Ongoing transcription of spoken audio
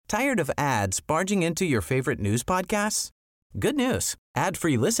Tired of ads barging into your favorite news podcasts? Good news.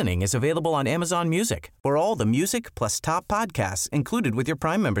 Ad-free listening is available on Amazon Music for all the music plus top podcasts included with your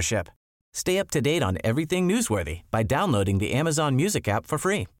Prime membership. Stay up to date on everything newsworthy by downloading the Amazon Music app for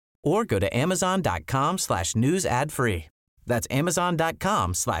free or go to amazon.com/news ad free. That's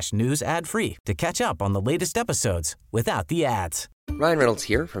amazon.com/news ad free to catch up on the latest episodes without the ads. Ryan Reynolds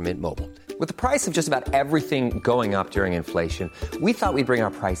here from Mint Mobile. With the price of just about everything going up during inflation, we thought we'd bring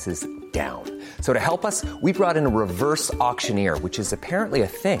our prices down. So to help us, we brought in a reverse auctioneer, which is apparently a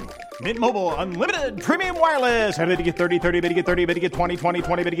thing. Mint Mobile Unlimited Premium Wireless. How to get 30, 30, bit to get 30, bit to get 20, 20,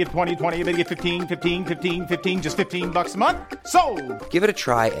 20, bit to get 20, 20, bit to get 15, 15, 15, 15, just $15 a month? Sold! Give it a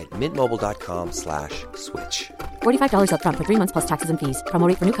try at mintmobile.com/switch. $45 up front for 3 months plus taxes and fees. Promo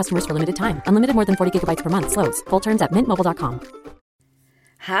rate for new customers for limited time. Unlimited more than 40 gigabytes per month. Slows full terms at mintmobile.com.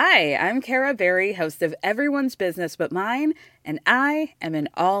 Hi, I'm Kara Berry, host of Everyone's Business But Mine, and I am an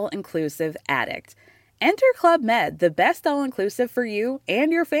all-inclusive addict. Enter Club Med, the best all-inclusive for you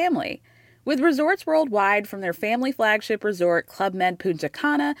and your family. With resorts worldwide, from their family flagship resort, Club Med Punta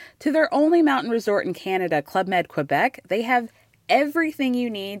Cana, to their only mountain resort in Canada, Club Med Quebec, they have everything you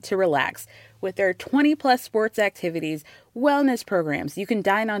need to relax. With their 20-plus sports activities, wellness programs, you can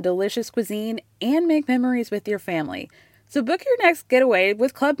dine on delicious cuisine and make memories with your family. So book your next getaway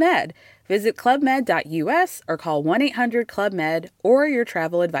with Club Med. Visit clubmed.us or call 1-800-CLUB-MED or your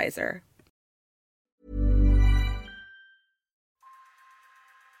travel advisor.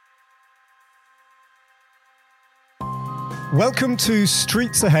 Welcome to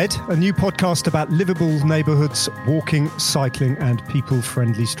Streets Ahead, a new podcast about livable neighbourhoods, walking, cycling and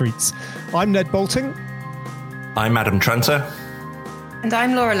people-friendly streets. I'm Ned Bolting. I'm Adam Tranter. And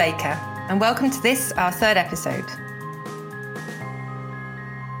I'm Laura Laker. And welcome to this, our third episode.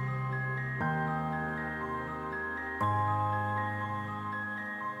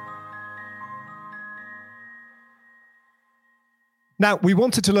 Now, we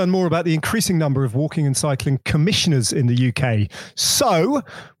wanted to learn more about the increasing number of walking and cycling commissioners in the UK. So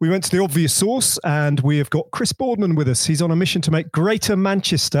we went to the obvious source and we have got Chris Boardman with us. He's on a mission to make Greater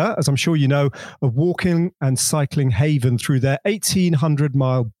Manchester, as I'm sure you know, a walking and cycling haven through their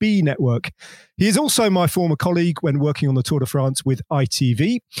 1,800-mile B network. He is also my former colleague when working on the Tour de France with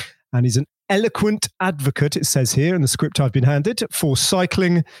ITV, and he's an eloquent advocate, it says here in the script I've been handed, for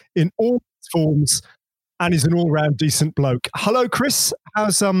cycling in all its forms, and he's an all-round decent bloke. Hello, Chris.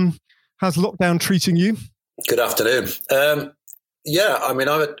 How's lockdown treating you? Good afternoon. Yeah, I mean,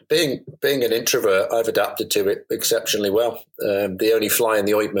 being an introvert, I've adapted to it exceptionally well. The only fly in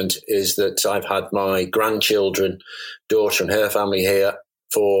the ointment is that I've had my grandchildren, daughter and her family here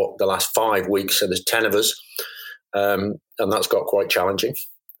for the last 5 weeks, so there's 10 of us, and that's got quite challenging.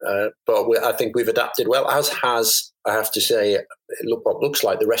 But I think we've adapted well, as has, I have to say, what looks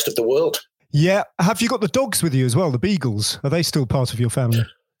like the rest of the world. Yeah. Have you got the dogs with you as well, the beagles? Are they still part of your family?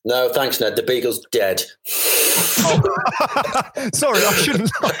 No, thanks, Ned. The beagle's dead. Oh. Sorry, I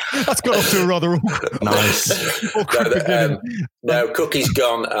shouldn't. That's got off to a rather awkward beginning. No, Cookie's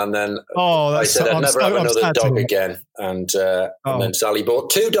gone, and then I said I'd never have another dog again. And then Sally bought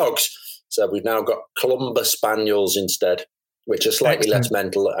 2 dogs. So we've now got Clumber Spaniels instead, which are slightly less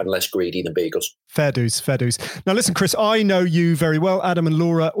mental and less greedy than beagles. Fair dues, fair dues. Now listen, Chris, I know you very well. Adam and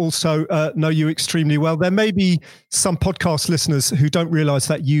Laura also know you extremely well. There may be some podcast listeners who don't realise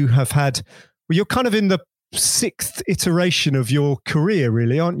that you have had, well, you're kind of in the 6th iteration of your career,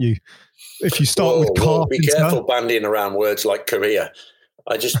 really, aren't you? If you start with carpenter. Be careful bandying around words like career.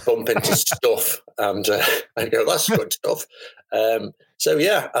 I just bump into stuff and I go, that's good stuff. So,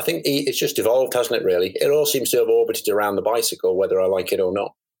 yeah, I think it's just evolved, hasn't it, really? It all seems to have orbited around the bicycle, whether I like it or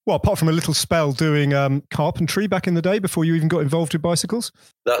not. Well, apart from a little spell doing carpentry back in the day before you even got involved with bicycles?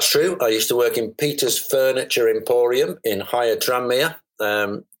 That's true. I used to work in Peter's Furniture Emporium in Higher Tranmere,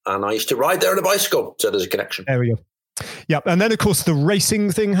 and I used to ride there on a bicycle, so there's a connection. There we go. Yeah, and then, of course, the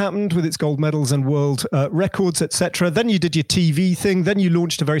racing thing happened with its gold medals and world records, etc. Then you did your TV thing. Then you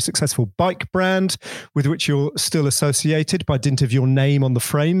launched a very successful bike brand with which you're still associated by dint of your name on the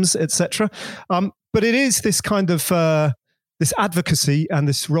frames, etc. But it is this kind of this advocacy and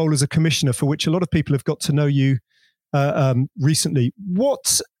this role as a commissioner for which a lot of people have got to know you recently.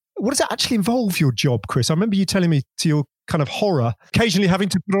 What does that actually involve, your job, Chris? I remember you telling me, to your kind of horror, occasionally having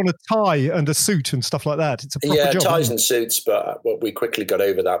to put on a tie and a suit and stuff like that. It's a proper job. Ties and suits, but we quickly got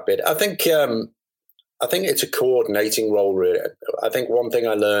over that bit. I think it's a coordinating role, really. I think one thing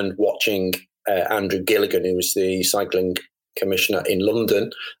I learned watching Andrew Gilligan, who was the cycling commissioner in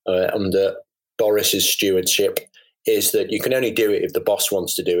London under Boris's stewardship, is that you can only do it if the boss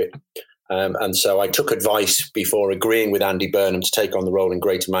wants to do it. And so I took advice before agreeing with Andy Burnham to take on the role in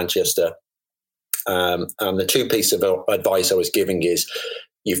Greater Manchester. And the two pieces of advice I was giving is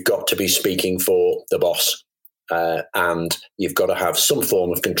you've got to be speaking for the boss, and you've got to have some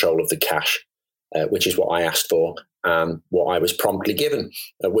form of control of the cash, which is what I asked for and what I was promptly given,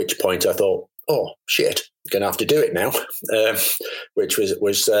 at which point I thought, oh, shit, I'm going to have to do it now, which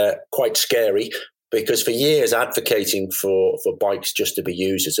was quite scary, because for years advocating for bikes just to be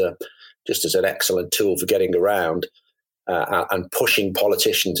used as an excellent tool for getting around, and pushing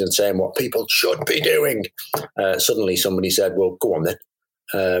politicians and saying what people should be doing. Suddenly somebody said, well, go on then.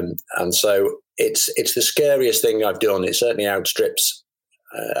 And so it's the scariest thing I've done. It certainly outstrips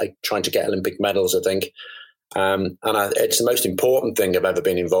trying to get Olympic medals, I think. It's the most important thing I've ever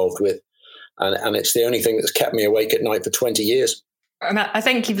been involved with. And it's the only thing that's kept me awake at night for 20 years. And I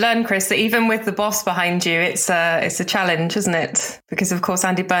think you've learned, Chris, that even with the boss behind you, it's a challenge, isn't it? Because, of course,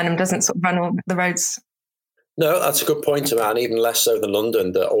 Andy Burnham doesn't sort of run all the roads. No, that's a good point, and even less so than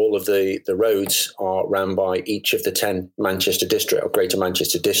London, that all of the roads are ran by each of the 10 Manchester district or Greater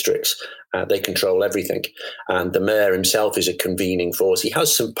Manchester districts. They control everything. And the mayor himself is a convening force. He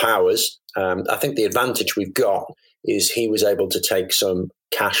has some powers. I think the advantage we've got is he was able to take some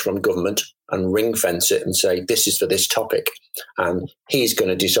cash from government and ring fence it and say, this is for this topic. And he's going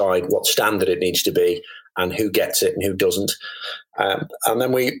to decide what standard it needs to be and who gets it and who doesn't. And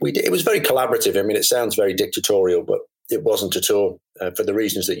then it was very collaborative. I mean, it sounds very dictatorial, but it wasn't at all, for the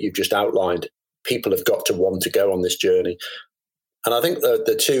reasons that you've just outlined. People have got to want to go on this journey. And I think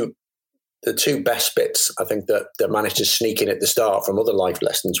the two best bits, I think, that managed to sneak in at the start from other life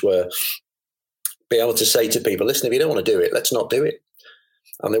lessons were be able to say to people, listen, if you don't want to do it, let's not do it.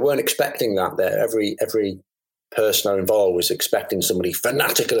 And they weren't expecting that there. Every person I involved was expecting somebody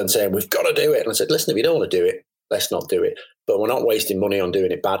fanatical and saying, we've got to do it. And I said, listen, if you don't want to do it, let's not do it. But we're not wasting money on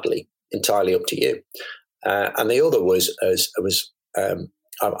doing it badly. Entirely up to you. And the other was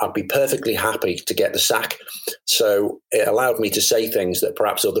I'd be perfectly happy to get the sack. So it allowed me to say things that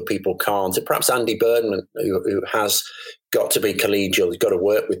perhaps other people can't. And perhaps Andy Boardman, who has got to be collegial, he's got to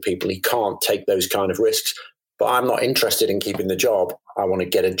work with people, he can't take those kind of risks. But I'm not interested in keeping the job. I want to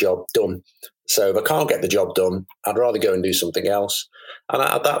get a job done. So if I can't get the job done, I'd rather go and do something else. And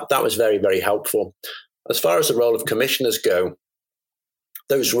that was very, very helpful. As far as the role of commissioners go,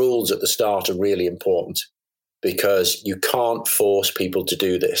 those rules at the start are really important, because you can't force people to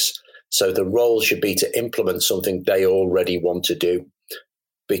do this. So the role should be to implement something they already want to do.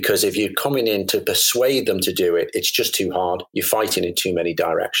 Because if you're coming in to persuade them to do it, it's just too hard. You're fighting in too many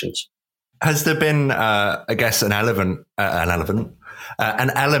directions. Has there been, I guess, has there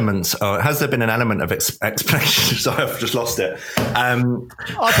been an element of explanation? Sorry, I've just lost it. I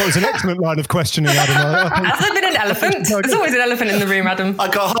thought it was an excellent line of questioning, Adam. Has there been an elephant? There's always an elephant in the room, Adam.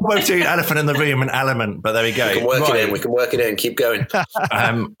 I got halfway between elephant in the room and element, but there we go. We can work it in. Keep going.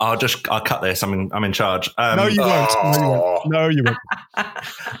 I'll cut this. I'm in charge. No, you won't. No, you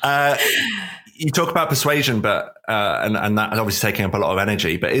won't. You talk about persuasion, but and that is obviously taking up a lot of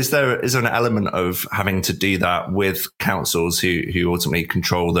energy. But is there an element of having to do that with councils who ultimately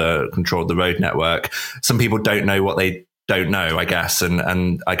control the road network? Some people don't know what they don't know, I guess,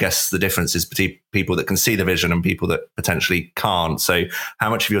 and I guess the difference is between people that can see the vision and people that potentially can't. So, how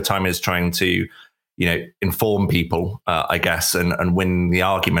much of your time is trying to, inform people, I guess, and win the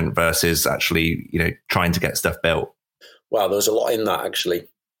argument versus actually, trying to get stuff built? Well, there's a lot in that, actually.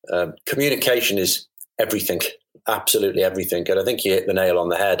 Communication is everything, absolutely everything. And I think you hit the nail on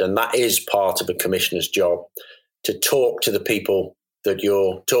the head. And that is part of a commissioner's job, to talk to the people that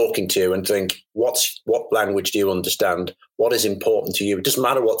you're talking to and think, what language do you understand? What is important to you? It doesn't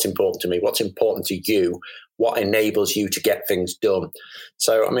matter what's important to me. What's important to you? What enables you to get things done?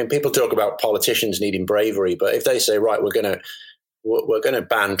 So, I mean, people talk about politicians needing bravery, but if they say, right, we're going to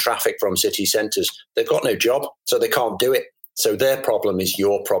ban traffic from city centres, they've got no job, so they can't do it. So their problem is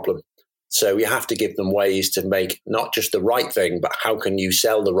your problem. So you have to give them ways to make not just the right thing, but how can you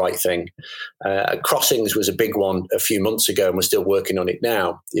sell the right thing? Crossings was a big one a few months ago, and we're still working on it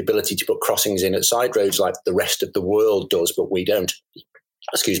now. The ability to put crossings in at side roads like the rest of the world does, but we don't.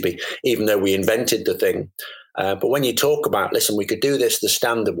 Excuse me, even though we invented the thing. But when you talk about, listen, we could do this the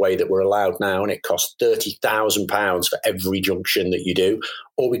standard way that we're allowed now, and it costs £30,000 for every junction that you do,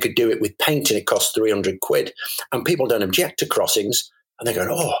 or we could do it with paint and it costs £300, and people don't object to crossings, and they're going,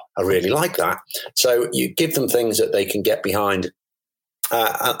 oh, I really like that. So you give them things that they can get behind,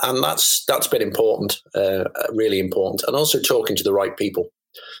 and that's been important, really important, and also talking to the right people.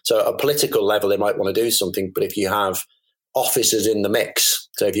 So at a political level, they might want to do something, but if you have officers in the mix,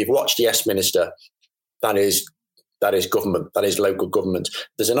 so if you've watched Yes Minister, that is that is government, that is local government.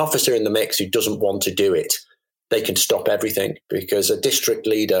 There's an officer in the mix who doesn't want to do it. They can stop everything, because a district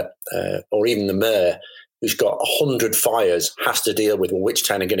leader or even the mayor who's got 100 fires has to deal with, well, which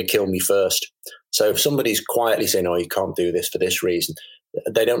 10 are going to kill me first? So if somebody's quietly saying, oh, you can't do this for this reason,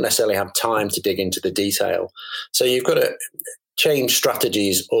 they don't necessarily have time to dig into the detail. So you've got to change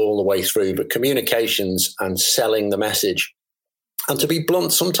strategies all the way through, but communications and selling the message. And to be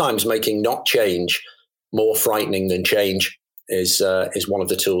blunt, sometimes making not change more frightening than change is one of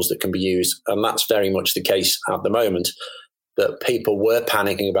the tools that can be used. And that's very much the case at the moment, that people were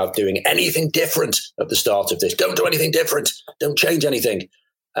panicking about doing anything different at the start of this. Don't do anything different. Don't change anything.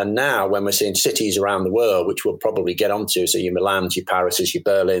 And now when we're seeing cities around the world, which we'll probably get onto, so your Milans, your Parises, your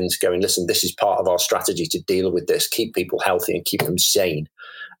Berlins, going, listen, this is part of our strategy to deal with this, keep people healthy and keep them sane.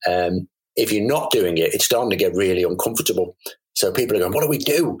 If you're not doing it, it's starting to get really uncomfortable. So people are going, what do we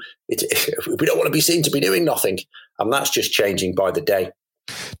do? We don't want to be seen to be doing nothing. And that's just changing by the day.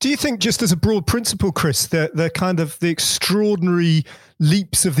 Do you think, just as a broad principle, Chris, the kind of the extraordinary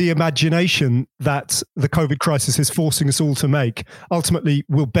leaps of the imagination that the COVID crisis is forcing us all to make ultimately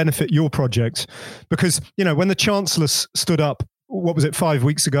will benefit your project? Because, you know, when the Chancellor stood up, what was it, 5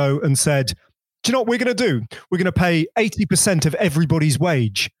 weeks ago, and said, do you know what we're going to do? We're going to pay 80% of everybody's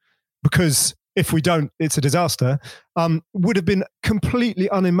wage, because if we don't, it's a disaster, would have been completely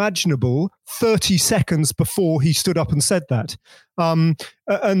unimaginable 30 seconds before he stood up and said that.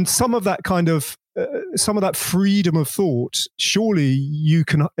 And some of that kind of, some of that freedom of thought, surely you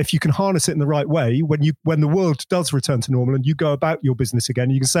can, if you can harness it in the right way, when the world does return to normal and you go about your business again,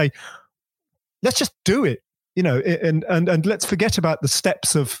 you can say, let's just do it. You know, and let's forget about the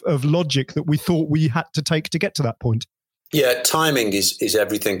steps of logic that we thought we had to take to get to that point. Yeah, timing is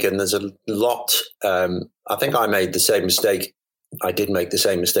everything. And there's a lot. I think I made the same mistake. I did make the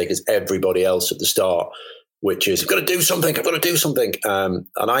same mistake as everybody else at the start, which is, I've got to do something. And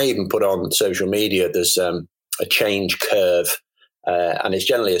I even put on social media, there's a change curve. And it's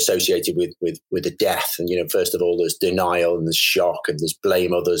generally associated with a death. And, you know, first of all, there's denial and there's shock and there's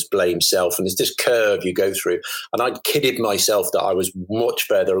blame others, blame self. And there's this curve you go through. And I kidded myself that I was much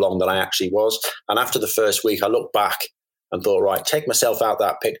further along than I actually was. And after the first week, I looked back and thought, right, take myself out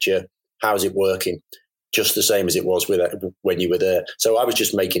that picture. How's it working? Just the same as it was when you were there. So I was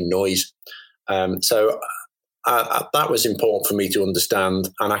just making noise. So that was important for me to understand.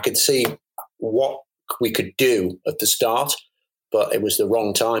 And I could see what we could do at the start, but it was the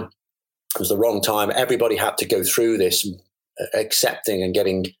wrong time. It was the wrong time. Everybody had to go through this, accepting and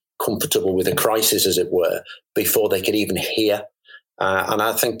getting comfortable with a crisis, as it were, before they could even hear. And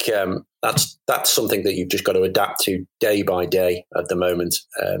I think that's something that you've just got to adapt to day by day at the moment.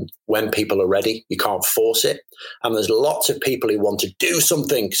 When people are ready, you can't force it. And there's lots of people who want to do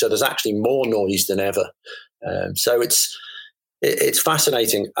something. So there's actually more noise than ever. So it's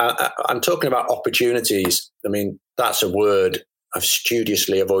fascinating. I'm talking about opportunities. I mean, that's a word I've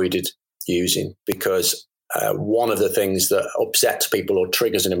studiously avoided using, because one of the things that upsets people or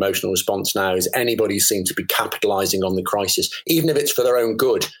triggers an emotional response now is anybody seems to be capitalizing on the crisis, even if it's for their own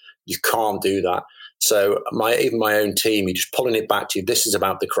good. You can't do that. So even my own team, you're just pulling it back to you. This is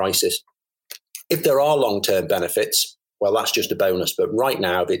about the crisis. If there are long-term benefits, well, that's just a bonus. But right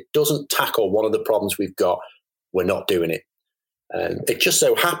now, if it doesn't tackle one of the problems we've got, we're not doing it. It just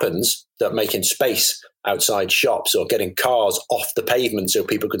so happens that making space outside shops or getting cars off the pavement so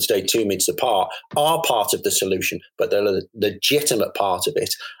people can stay 2 meters apart are part of the solution, but they're a legitimate part of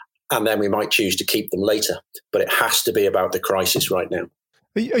it. And then we might choose to keep them later. But it has to be about the crisis right now.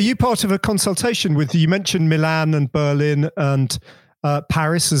 Are you part of a consultation with, you mentioned Milan and Berlin and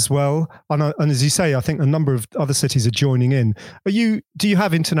Paris as well? And as you say, I think a number of other cities are joining in. Do you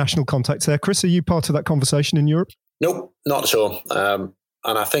have international contacts there, Chris? Are you part of that conversation in Europe? Nope, not at all. And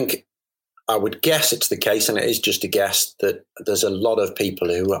I think I would guess it's the case, and it is just a guess, that there's a lot of people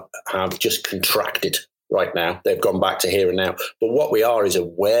who have just contracted right now. They've gone back to here and now. But what we are is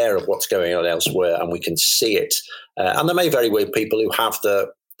aware of what's going on elsewhere, and we can see it. And there may very well be people who have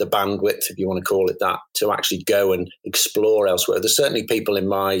the bandwidth, if you want to call it that, to actually go and explore elsewhere. There's certainly people in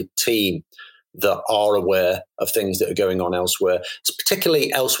my team that are aware of things that are going on elsewhere. It's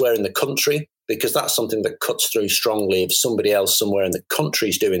particularly elsewhere in the country, because that's something that cuts through strongly. If somebody else somewhere in the country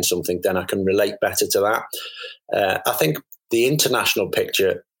is doing something, then I can relate better to that. I think the international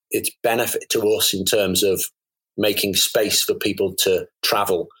picture, its benefit to us in terms of making space for people to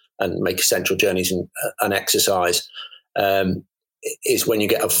travel and make essential journeys and exercise, is when you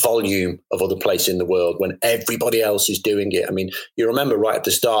get a volume of other places in the world, when everybody else is doing it. I mean, you remember right at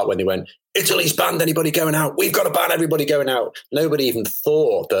the start when they went, Italy's banned anybody going out. We've got to ban everybody going out. Nobody even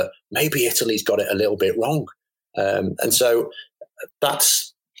thought that maybe Italy's got it a little bit wrong. And so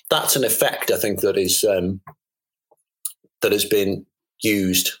that's an effect, I think, that has been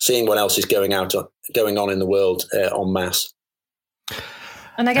used, seeing what else is going on in the world en masse.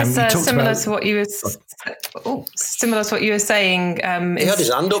 And I guess similar to what you were saying. He had his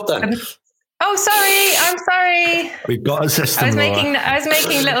hand up then. I'm sorry. We've got a system. I was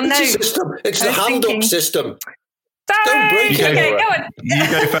making little notes. It's the hand-up system. Sorry. Don't break it. Okay, go on. You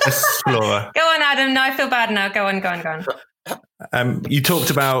go first, Laura. Go on, Adam. No, I feel bad now. Go on. You talked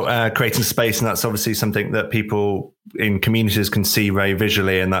about creating space, and that's obviously something that people in communities can see very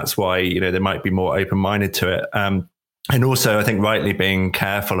visually, and that's why they might be more open-minded to it. And also, I think rightly being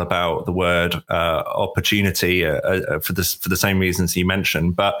careful about the word opportunity for the same reasons you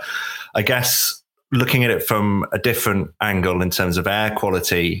mentioned. But I guess looking at it from a different angle in terms of air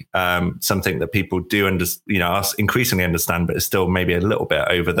quality, something that people do increasingly understand, but is still maybe a little bit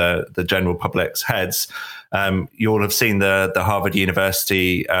over the general public's heads. You all have seen the Harvard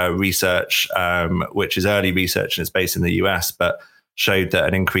University research, which is early research and it's based in the US, but showed that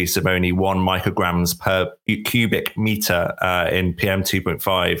an increase of only 1 micrograms per cubic meter in PM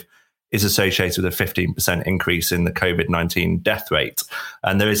 2.5 is associated with a 15% increase in the COVID-19 death rate.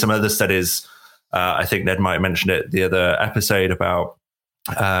 And there is some other studies, I think Ned might have mentioned it the other episode, about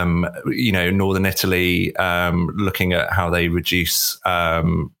Northern Italy looking at how they reduce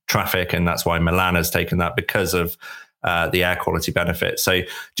traffic, and that's why Milan has taken that because of the air quality benefit. So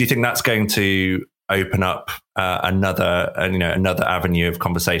do you think that's going to open up another avenue of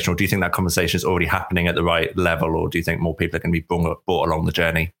conversation, or do you think that conversation is already happening at the right level, or do you think more people are going to be brought along the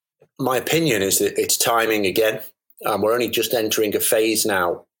journey? My opinion is that it's timing again. We're only just entering a phase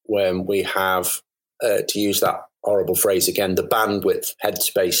now when we have, to use that horrible phrase again, the bandwidth,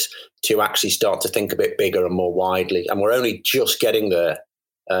 headspace to actually start to think a bit bigger and more widely. And we're only just getting there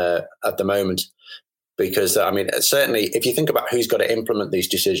at the moment. Because, certainly, if you think about who's got to implement these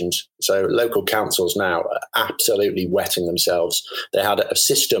decisions, so local councils now are absolutely wetting themselves. They had a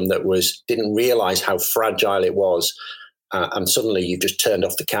system that didn't realise how fragile it was, and suddenly you've just turned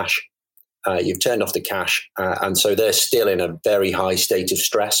off the cash. And so they're still in a very high state of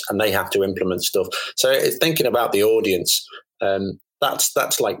stress, and they have to implement stuff. So thinking about the audience,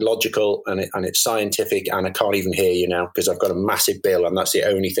 that's like logical and it's scientific, and I can't even hear you now because I've got a massive bill, and that's the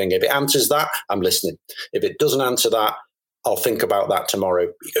only thing. If it answers that, I'm listening. If it doesn't answer that, I'll think about that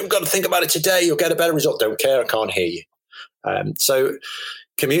tomorrow. You've got to think about it today. You'll get a better result. Don't care. I can't hear you. So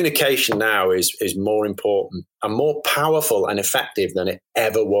communication now is more important and more powerful and effective than it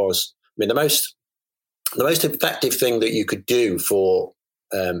ever was. I mean, the most effective thing that you could do for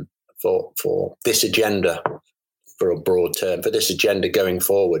this agenda, for a broad term, for this agenda going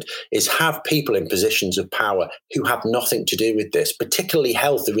forward, is have people in positions of power who have nothing to do with this, particularly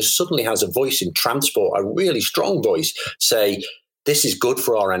health, who suddenly has a voice in transport, a really strong voice, say, this is good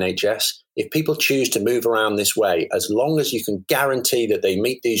for our NHS. If people choose to move around this way, as long as you can guarantee that they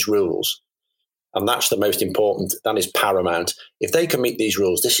meet these rules, and that's the most important, that is paramount. If they can meet these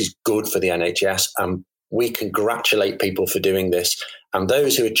rules, this is good for the NHS, and we congratulate people for doing this. And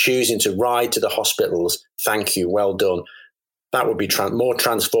those who are choosing to ride to the hospitals, thank you, well done. That would be more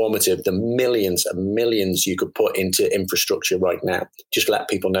transformative than millions and millions you could put into infrastructure right now. Just let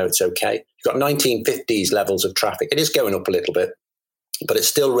people know it's okay. You've got 1950s levels of traffic. It is going up a little bit, but it's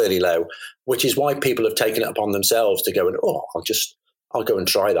still really low, which is why people have taken it upon themselves to go and, I'll go and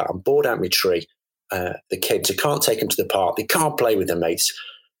try that. I'm bored out my tree. The kids, I can't take them to the park. They can't play with their mates.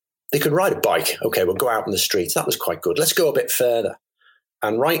 They could ride a bike. Okay, we'll go out in the streets. That was quite good. Let's go a bit further.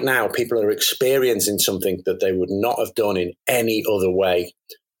 And right now, people are experiencing something that they would not have done in any other way.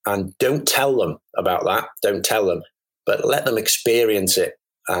 And don't tell them about that. Don't tell them, but let them experience it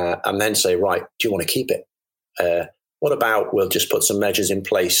and then say, right, do you want to keep it? What about we'll just put some measures in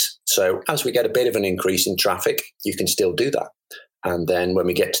place? So as we get a bit of an increase in traffic, you can still do that. And then when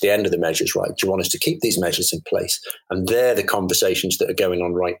we get to the end of the measures, right, do you want us to keep these measures in place? And they're the conversations that are going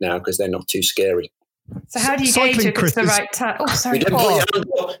on right now because they're not too scary. So how do you gauge if it's the right time? Oh, sorry. You didn't put your hand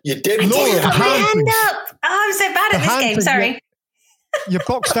up. You didn't put your hand up. Oh, I'm so bad at this game. Sorry. You're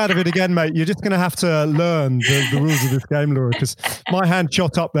boxed out of it again, mate. You're just going to have to learn the rules of this game, Laura, because my hand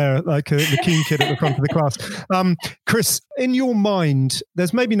shot up there like the keen kid at the front of the class. Chris, in your mind,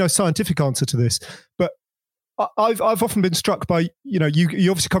 there's maybe no scientific answer to this, but I've often been struck by, you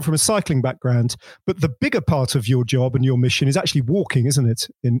obviously come from a cycling background, but the bigger part of your job and your mission is actually walking, isn't it,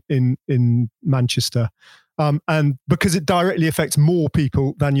 in Manchester? And because it directly affects more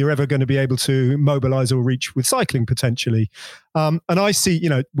people than you're ever going to be able to mobilize or reach with cycling potentially. And I see,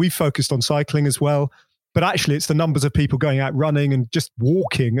 we focused on cycling as well. But actually, it's the numbers of people going out running and just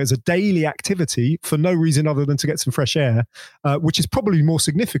walking as a daily activity for no reason other than to get some fresh air, which is probably more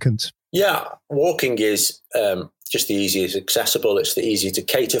significant. Yeah, walking is just the easiest accessible. It's the easier to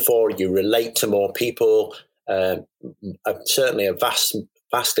cater for. You relate to more people. Certainly a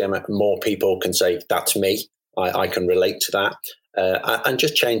vastly amount more people can say, that's me. I can relate to that. And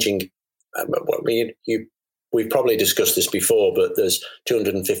just changing, we've probably discussed this before, but there's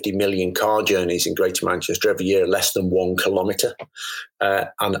 250 million car journeys in Greater Manchester every year, less than 1 kilometre.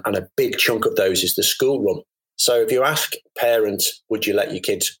 And a big chunk of those is the school run. So if you ask parents, would you let your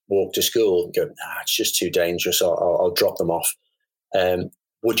kids walk to school? Go, it's just too dangerous. I'll drop them off.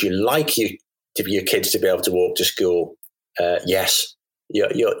 Would you like your kids to be able to walk to school? Yes.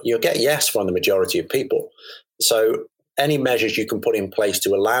 You'll get yes from the majority of people. So any measures you can put in place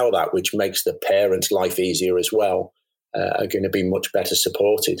to allow that, which makes the parents' life easier as well, are going to be much better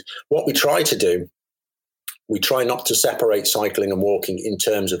supported. What we try to do, we try not to separate cycling and walking in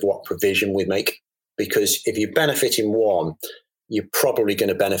terms of what provision we make, because if you benefit in one, you're probably going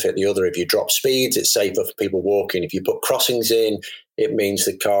to benefit the other. If you drop speeds, it's safer for people walking. If you put crossings in, it means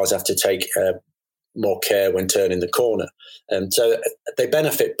that cars have to take more care when turning the corner. So they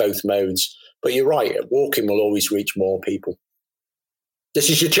benefit both modes. But you're right, walking will always reach more people. This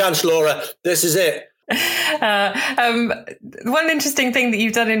is your chance, Laura. This is it. One interesting thing that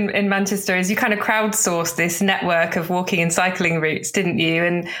you've done in Manchester is you kind of crowdsourced this network of walking and cycling routes, didn't you?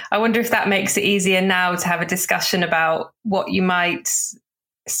 And I wonder if that makes it easier now to have a discussion about what you might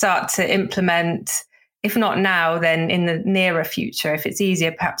start to implement, if not now, then in the nearer future, if it's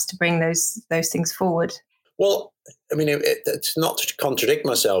easier perhaps to bring those things forward. Well, I mean, it's not to contradict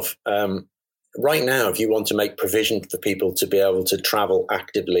myself. Right now, if you want to make provision for people to be able to travel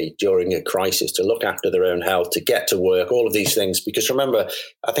actively during a crisis, to look after their own health, to get to work, all of these things, because remember,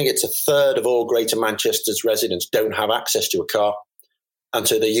 I think it's a third of all Greater Manchester's residents don't have access to a car. And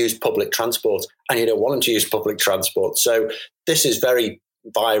so they use public transport, and you don't want them to use public transport. So this is very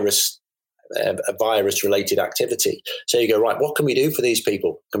a virus-related activity. So you go, right, what can we do for these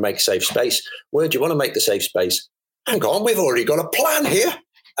people to make a safe space? Where do you want to make the safe space? Hang on, we've already got a plan here.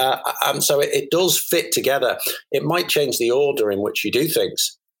 And so it does fit together. It might change the order in which you do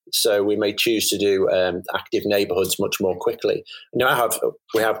things. So we may choose to do active neighbourhoods much more quickly. Now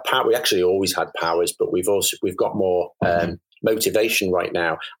we actually always had powers, but we've got more motivation right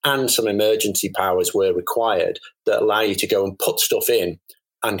now, and some emergency powers were required that allow you to go and put stuff in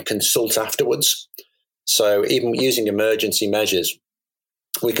and consult afterwards. So even using emergency measures,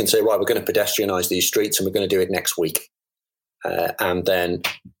 we can say, right, we're going to pedestrianise these streets and we're going to do it next week. And then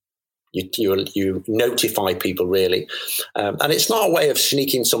you notify people, really. And it's not a way of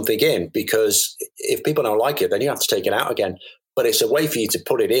sneaking something in, because if people don't like it, then you have to take it out again. But it's a way for you to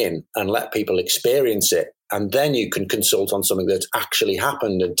put it in and let people experience it. And then you can consult on something that's actually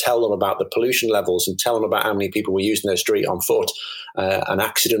happened and tell them about the pollution levels and tell them about how many people were using their street on foot and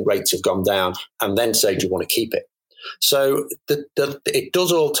accident rates have gone down, and then say, do you want to keep it? So it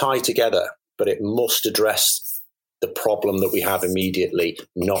does all tie together, but it must address the problem that we have immediately,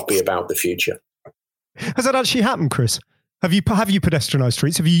 not be about the future. Has that actually happened, Chris? Have you pedestrianised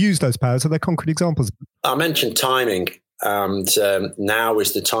streets? Have you used those powers? Are there concrete examples? I mentioned timing, and now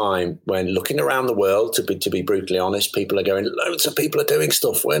is the time when, looking around the world, to be brutally honest, people are going, loads of people are doing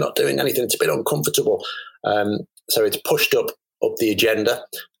stuff. We're not doing anything. It's a bit uncomfortable. So it's pushed up the agenda.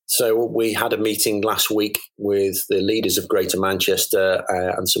 So we had a meeting last week with the leaders of Greater Manchester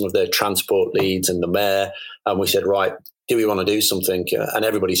and some of their transport leads and the mayor. And we said, right, do we want to do something? And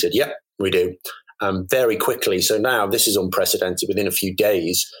everybody said, yep, we do. Very quickly. So now this is unprecedented. Within a few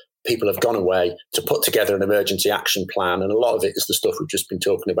days, people have gone away to put together an emergency action plan. And a lot of it is the stuff we've just been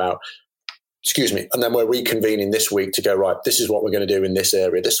talking about. Excuse me. And then we're reconvening this week to go, right, this is what we're going to do in this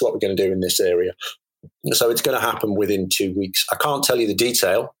area. This is what we're going to do in this area. So it's going to happen within 2 weeks. I can't tell you the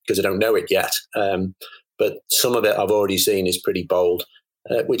detail because I don't know it yet. But some of it I've already seen is pretty bold,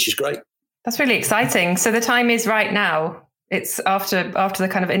 which is great. That's really exciting. So the time is right now. It's after the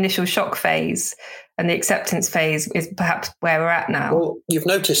kind of initial shock phase, and the acceptance phase is perhaps where we're at now. Well, you've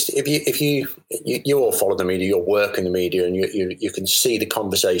noticed if you all follow the media, you work in the media, and you can see the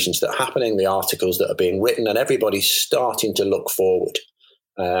conversations that are happening, the articles that are being written, and everybody's starting to look forward.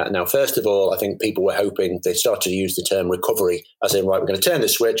 Now, first of all, I think people were hoping they started to use the term recovery, as in, right, we're going to turn the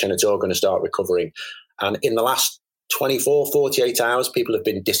switch and it's all going to start recovering. And in the last 24, 48 hours, people have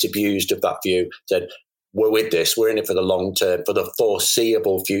been disabused of that view, said, we're with this, we're in it for the long term, for the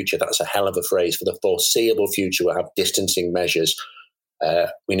foreseeable future. That's a hell of a phrase. For the foreseeable future, we'll have distancing measures.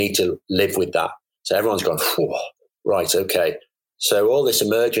 We need to live with that. So everyone's gone, right, okay. So all this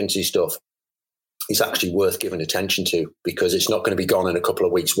emergency stuff, is actually worth giving attention to, because it's not going to be gone in a couple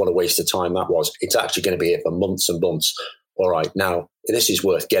of weeks. What a waste of time that was. It's actually going to be here for months and months. All right, now this is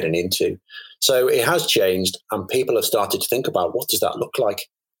worth getting into. So it has changed, and people have started to think about, what does that look like?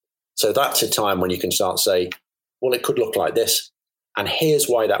 So that's a time when you can start to say, well, it could look like this, and here's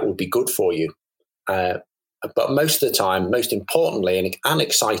why that would be good for you. But most of the time, most importantly and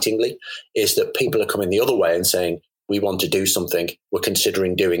excitingly, is that people are coming the other way and saying, we want to do something. We're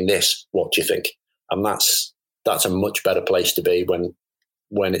considering doing this. What do you think? And that's a much better place to be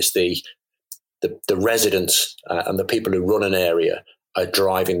when it's the residents and the people who run an area are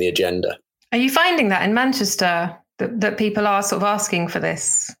driving the agenda. Are you finding that in Manchester, that people are sort of asking for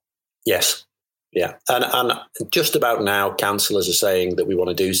this? Yes. Yeah. And just about now, councillors are saying that we want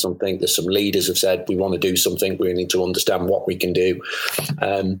to do something. There's some leaders have said we want to do something. We need to understand what we can do.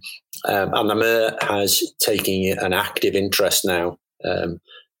 And the mayor has taken an active interest now.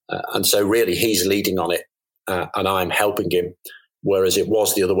 And so really he's leading on it and I'm helping him. Whereas it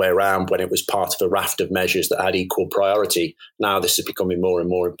was the other way around when it was part of a raft of measures that had equal priority. Now this is becoming more and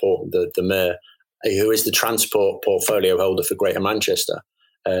more important. The mayor, who is the transport portfolio holder for Greater Manchester,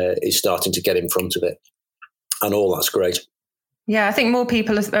 is starting to get in front of it. And all that's great. Yeah, I think more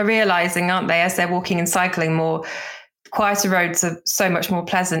people are realising, aren't they, as they're walking and cycling more, quieter roads are so much more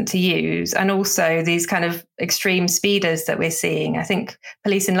pleasant to use. And also these kind of extreme speeders that we're seeing. I think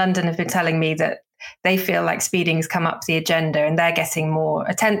police in London have been telling me that they feel like speeding has come up the agenda and they're getting more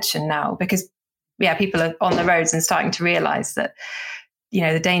attention now because, people are on the roads and starting to realise that,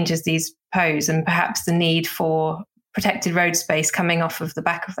 the dangers these pose and perhaps the need for protected road space coming off of the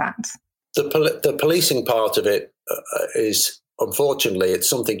back of that. The policing part of it is, unfortunately, it's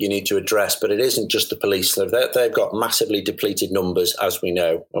something you need to address, but it isn't just the police. They've got massively depleted numbers, as we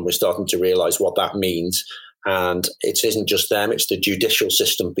know, and we're starting to realise what that means. And it isn't just them, it's the judicial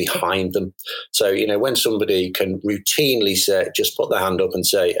system behind them. So, when somebody can routinely say, just put their hand up and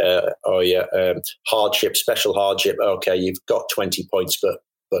say, hardship, special hardship, okay, you've got 20 points, but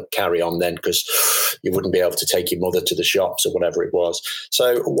carry on then, because you wouldn't be able to take your mother to the shops or whatever it was.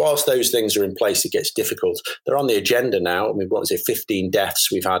 So whilst those things are in place, it gets difficult. They're on the agenda now. I mean, 15 deaths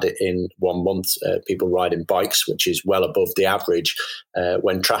we've had it in 1 month, people riding bikes, which is well above the average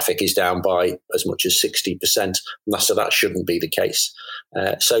when traffic is down by as much as 60%. So that shouldn't be the case.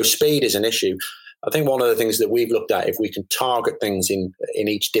 So speed is an issue. I think one of the things that we've looked at, if we can target things in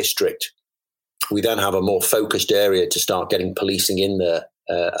each district, we then have a more focused area to start getting policing in there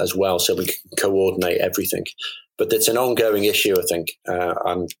as well, so we can coordinate everything. But it's an ongoing issue, I think.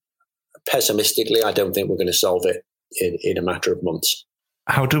 And pessimistically, I don't think we're going to solve it in a matter of months.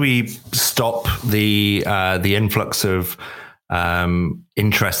 How do we stop the influx of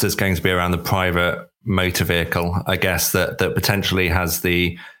interest that's going to be around the private motor vehicle? I guess that potentially has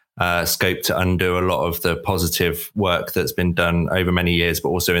the scope to undo a lot of the positive work that's been done over many years, but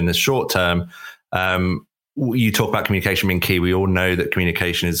also in the short term. You talk about communication being key. We all know that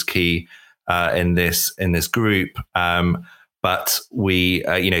communication is key in this group. But we,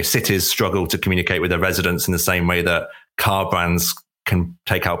 cities struggle to communicate with their residents in the same way that car brands can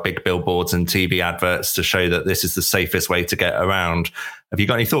take out big billboards and TV adverts to show that this is the safest way to get around. Have you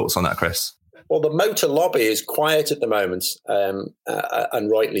got any thoughts on that, Chris? Well, the motor lobby is quiet at the moment,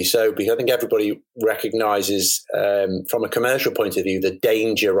 and rightly so, because I think everybody recognises, from a commercial point of view, the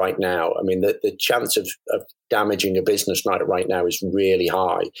danger right now. I mean, the chance of damaging a business right now is really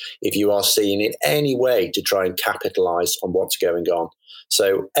high if you are seen in any way to try and capitalise on what's going on.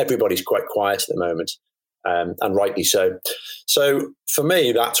 So everybody's quite quiet at the moment, and rightly so. So for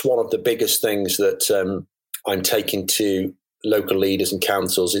me, that's one of the biggest things that I'm taking to local leaders and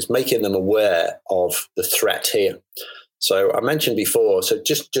councils, is making them aware of the threat here. So I mentioned before, so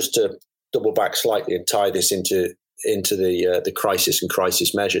just to double back slightly and tie this into the crisis and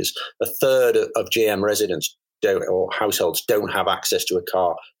crisis measures, a third of GM residents or households don't have access to a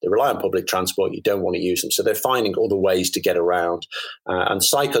car. They rely on public transport. You don't want to use them. So they're finding other ways to get around. And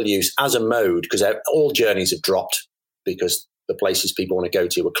cycle use as a mode, because all journeys have dropped because the places people want to go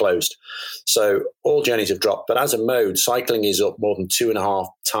to were closed. So all journeys have dropped. But as a mode, cycling is up more than 2.5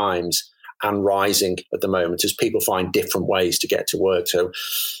 times and rising at the moment as people find different ways to get to work. So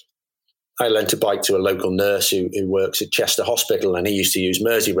I lent a bike to a local nurse who works at Chester Hospital, and he used to use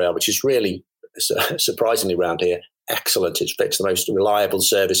Merseyrail, which is really, surprisingly around here, excellent. It's the most reliable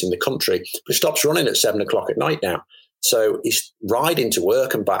service in the country, but it stops running at 7 o'clock at night now. So he's riding to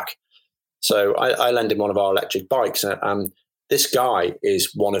work and back. So I lent him one of our electric bikes, and this guy is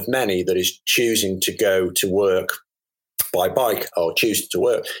one of many that is choosing to go to work by bike or choosing to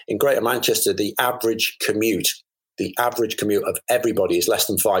work. In Greater Manchester, the average commute of everybody is less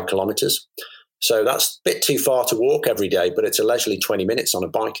than 5 kilometres. So that's a bit too far to walk every day, but it's a leisurely 20 minutes on a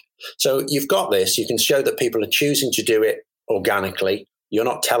bike. So you've got this. You can show that people are choosing to do it organically. You're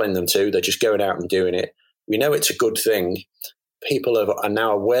not telling them to. They're just going out and doing it. We know it's a good thing. People are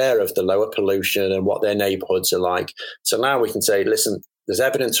now aware of the lower pollution and what their neighborhoods are like. So now we can say, listen, there's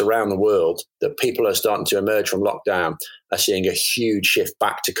evidence around the world that people are starting to emerge from lockdown, are seeing a huge shift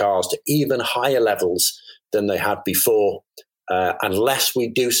back to cars to even higher levels than they had before. Unless we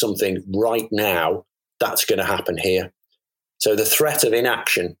do something right now, that's going to happen here. So the threat of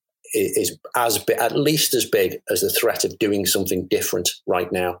inaction is at least as big as the threat of doing something different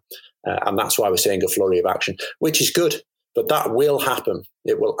right now. And that's why we're seeing a flurry of action, which is good. But that will happen.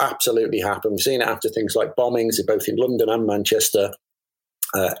 It will absolutely happen. We've seen it after things like bombings, both in London and Manchester.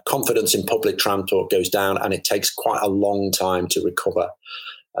 Confidence in public transport goes down, and it takes quite a long time to recover.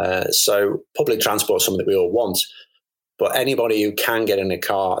 So public transport is something that we all want. But anybody who can get in a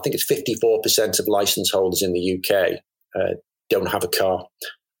car, I think it's 54% of license holders in the UK don't have a car.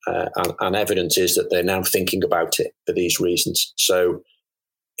 And evidence is that they're now thinking about it for these reasons. So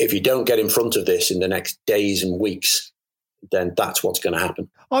if you don't get in front of this in the next days and weeks, then that's what's going to happen.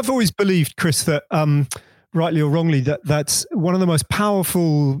 I've always believed, Chris, that rightly or wrongly, that's one of the most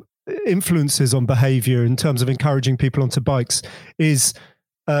powerful influences on behaviour in terms of encouraging people onto bikes is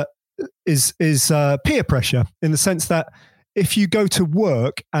peer pressure, in the sense that if you go to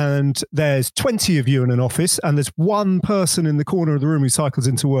work and there's 20 of you in an office and there's one person in the corner of the room who cycles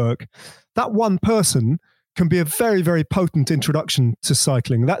into work, that one person can be a very, very potent introduction to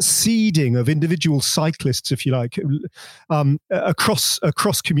cycling. That seeding of individual cyclists, if you like,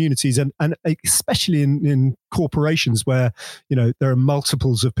 across communities and especially in corporations where, you know, there are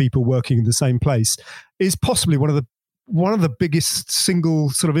multiples of people working in the same place, is possibly one of the biggest single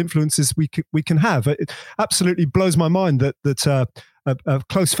sort of influences we can have. It absolutely blows my mind that a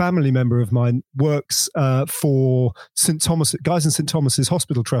close family member of mine works for St Thomas, Guy's and St Thomas's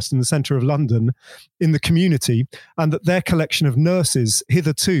Hospital Trust in the centre of London, in the community, and that their collection of nurses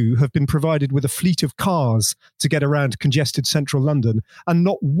hitherto have been provided with a fleet of cars to get around congested central London. And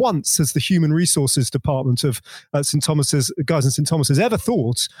not once has the Human Resources Department of St Thomas's, Guy's and St Thomas's, ever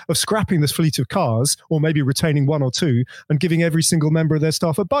thought of scrapping this fleet of cars, or maybe retaining one or two and giving every single member of their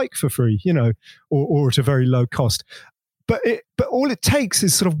staff a bike for free, you know, or at a very low cost. But all it takes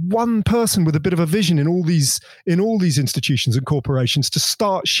is sort of one person with a bit of a vision in all these institutions and corporations to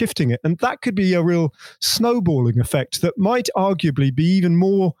start shifting it, and that could be a real snowballing effect that might arguably be even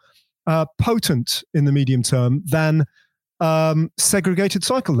more potent in the medium term than segregated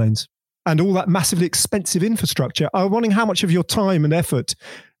cycle lanes and all that massively expensive infrastructure. I'm wondering how much of your time and effort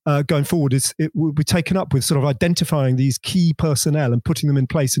going forward will be taken up with sort of identifying these key personnel and putting them in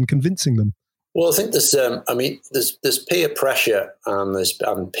place and convincing them. Well, I think there's peer pressure and there's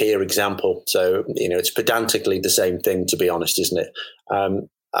peer example. So, you know, it's pedantically the same thing, to be honest, isn't it? And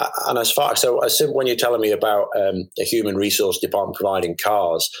so when you're telling me about a human resource department providing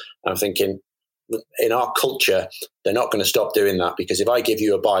cars, I'm thinking, in our culture, they're not going to stop doing that, because if I give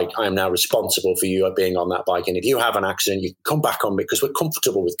you a bike, I am now responsible for you being on that bike. And if you have an accident, you can come back on, because we're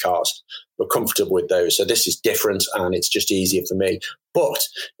comfortable with cars. We're comfortable with those. So this is different, and it's just easier for me. But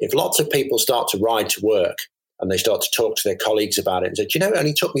if lots of people start to ride to work and they start to talk to their colleagues about it and say, do you know, it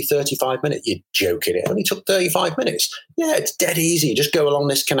only took me 35 minutes. You're joking. It only took 35 minutes. Yeah, it's dead easy. Just go along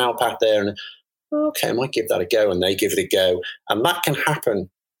this canal path there and, okay, I might give that a go. And they give it a go. And that can happen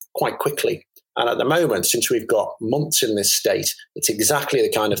quite quickly. And at the moment, since we've got months in this state, it's exactly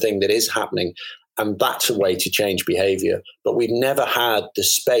the kind of thing that is happening. And that's a way to change behavior. But we've never had the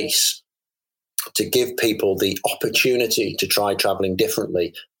space to give people the opportunity to try traveling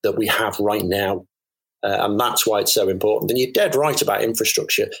differently that we have right now. And that's why it's so important. And you're dead right about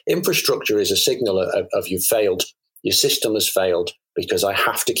infrastructure. Infrastructure is a signal of you've failed. Your system has failed, because I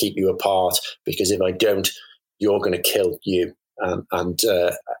have to keep you apart, because if I don't, you're going to kill you. And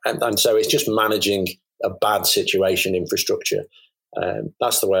so it's just managing a bad situation, infrastructure.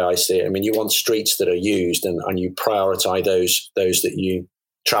 That's the way I see it. I mean, you want streets that are used, and you prioritize those that you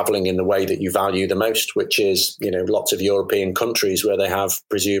traveling in the way that you value the most, which is, you know, lots of European countries where they have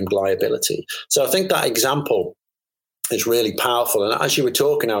presumed liability. So I think that example is really powerful. And as you were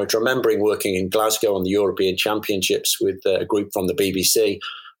talking, I was remembering working in Glasgow on the European Championships with a group from the BBC,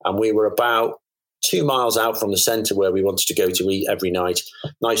 and we were about 2 miles out from the centre where we wanted to go to eat every night.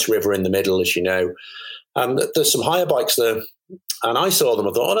 Nice river in the middle, as you know. And there's some hire bikes there. And I saw them.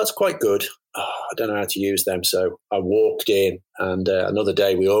 I thought, oh, that's quite good. Oh, I don't know how to use them. So I walked in, and another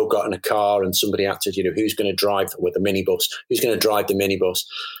day we all got in a car, and somebody had to, you know, who's going to drive with the minibus? Who's going to drive the minibus?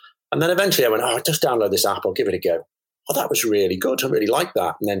 And then eventually I went, oh, just download this app. I'll give it a go. oh, that was really good. I really like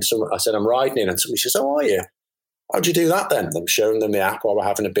that. And then I said, I'm riding in, and somebody says, oh, are you? How'd you do that then? I'm showing them the app while we're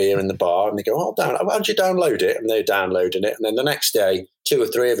having a beer in the bar, and they go, oh, how'd you download it? And they're downloading it. And then the next day, 2 or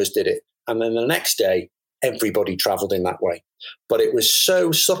 3 of us did it. And then the next day, everybody traveled in that way. But it was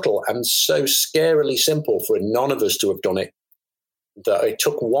so subtle and so scarily simple for none of us to have done it, that it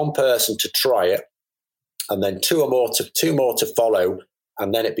took one person to try it, and then two more to follow.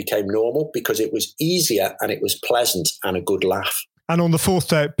 And then it became normal because it was easier and it was pleasant and a good laugh. And on the 4th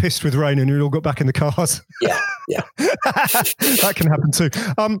day, it pissed with rain and you all got back in the cars. Yeah. That can happen too.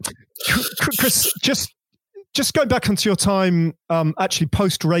 Chris, just going back onto your time actually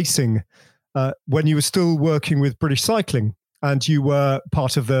post-racing, when you were still working with British Cycling and you were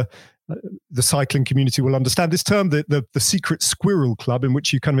part of the cycling community will understand this term, the secret squirrel club, in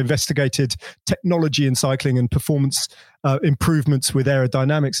which you kind of investigated technology in cycling and performance improvements with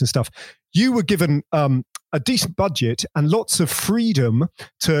aerodynamics and stuff. You were given a decent budget and lots of freedom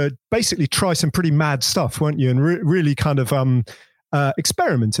to basically try some pretty mad stuff, weren't you? And really kind of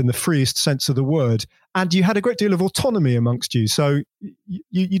experiment in the freest sense of the word. And you had a great deal of autonomy amongst you. So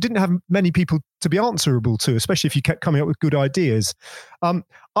you didn't have many people to be answerable to, especially if you kept coming up with good ideas.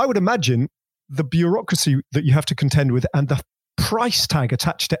 I would imagine the bureaucracy that you have to contend with and the price tag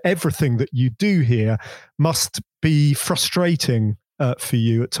attached to everything that you do here must be frustrating for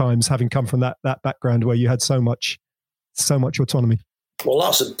you at times, having come from that background where you had so much autonomy. Well,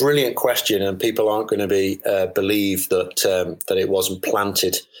 that's a brilliant question, and people aren't going to believe that it wasn't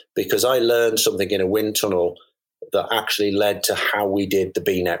planted, because I learned something in a wind tunnel that actually led to how we did the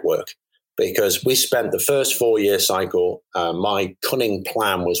B network. Because we spent the first 4-year cycle, my cunning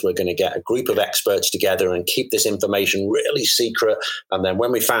plan was we're going to get a group of experts together and keep this information really secret. And then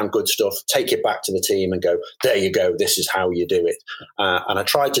when we found good stuff, take it back to the team and go, there you go, this is how you do it. And I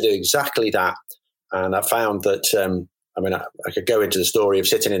tried to do exactly that. And I found that, I could go into the story of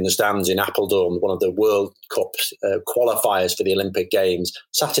sitting in the stands in Apeldoorn, one of the World Cup qualifiers for the Olympic Games,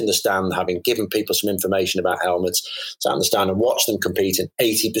 sat in the stand, having given people some information about helmets, sat in the stand and watched them compete, and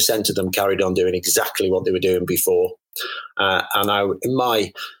 80% of them carried on doing exactly what they were doing before. And I, in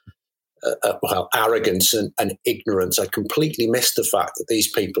my arrogance and ignorance, I completely missed the fact that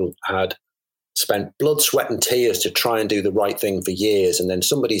these people had spent blood, sweat and tears to try and do the right thing for years. And then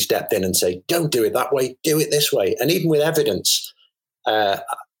somebody stepped in and said, don't do it that way, do it this way. And even with evidence,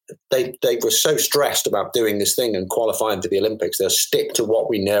 they were so stressed about doing this thing and qualifying for the Olympics. They'll stick to what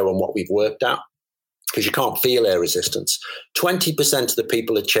we know and what we've worked out, because you can't feel air resistance. 20% of the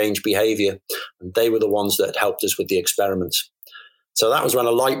people had changed behavior, and they were the ones that had helped us with the experiments. So that was when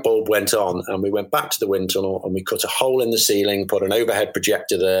a light bulb went on, and we went back to the wind tunnel and we cut a hole in the ceiling, put an overhead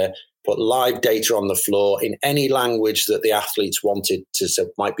projector there, put live data on the floor in any language that the athletes wanted to. So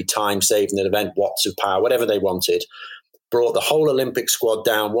it might be time saved in an event, watts of power, whatever they wanted. Brought the whole Olympic squad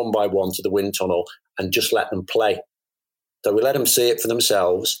down one by one to the wind tunnel and just let them play. So we let them see it for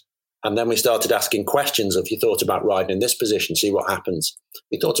themselves. And then we started asking questions of, you thought about riding in this position, see what happens.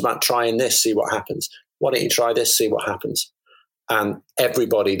 You thought about trying this, see what happens. Why don't you try this, see what happens? And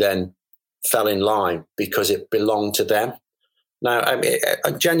everybody then fell in line because it belonged to them. Now,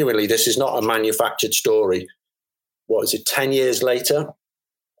 genuinely, this is not a manufactured story. What is it, 10 years later?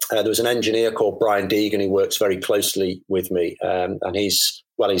 There was an engineer called Brian Deegan who works very closely with me. And he's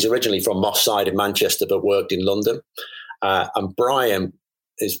originally from Moss Side in Manchester, but worked in London. And Brian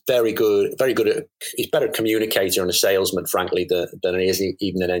is very good he's better communicator and a salesman, frankly, than he is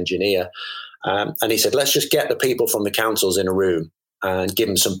even an engineer. And he said, let's just get the people from the councils in a room and give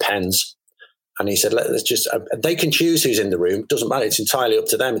them some pens. And he said, let's just, they can choose who's in the room. Doesn't matter. It's entirely up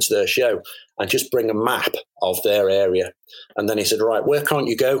to them. It's their show. And just bring a map of their area. And then he said, right, where can't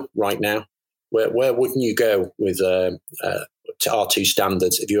you go right now? Where wouldn't you go with R2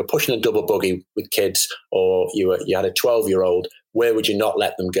 standards? If you were pushing a double buggy with kids, or you had a 12-year-old, where would you not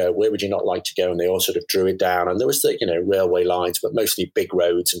let them go? Where would you not like to go? And they all sort of drew it down. And there was railway lines, but mostly big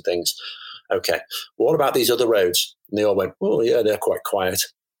roads and things. Okay, well, what about these other roads? And they all went, oh yeah, they're quite quiet.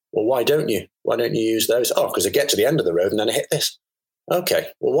 Well, why don't you? Why don't you use those? Oh, because I get to the end of the road and then I hit this. Okay,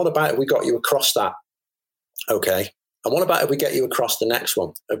 well, what about if we got you across that? Okay, and what about if we get you across the next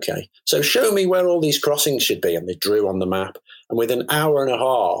one? Okay, so show me where all these crossings should be. And they drew on the map. And within an hour and a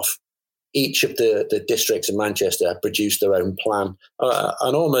half, each of the districts in Manchester produced their own plan.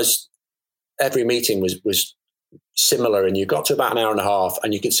 And almost every meeting was similar. And you got to about an hour and a half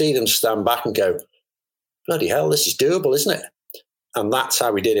and you could see them stand back and go, bloody hell, this is doable, isn't it? And that's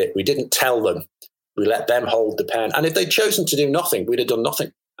how we did it. We didn't tell them. We let them hold the pen. And if they'd chosen to do nothing, we'd have done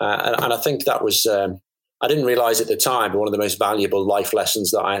nothing. And I think that was, I didn't realize at the time, but one of the most valuable life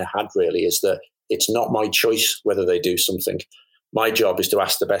lessons that I had really is that It's not my choice whether they do something. My job is to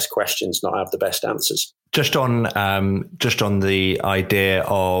ask the best questions, not have the best answers. Just on the idea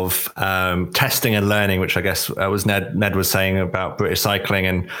of testing and learning, which I guess was Ned was saying about British cycling,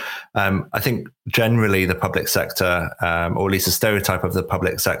 and I think generally the public sector, or at least the stereotype of the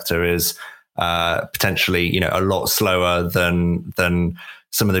public sector, is potentially a lot slower than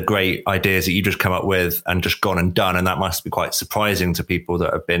some of the great ideas that you just come up with and just gone and done, and that must be quite surprising to people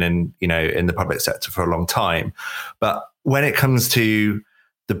that have been in the public sector for a long time. But when it comes to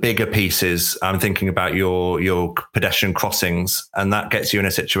the bigger pieces, I'm thinking about your pedestrian crossings, and that gets you in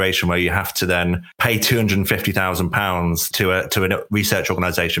a situation where you have to then pay £250,000 to a research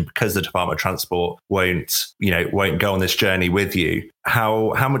organisation because the Department of Transport won't go on this journey with you.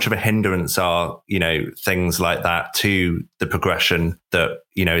 How much of a hindrance are things like that to the progression that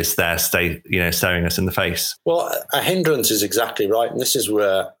is there staring us in the face? Well, a hindrance is exactly right, and this is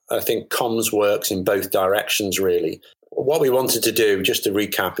where I think comms works in both directions, really. What we wanted to do, just to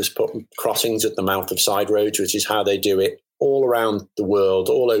recap, is put crossings at the mouth of side roads, which is how they do it all around the world,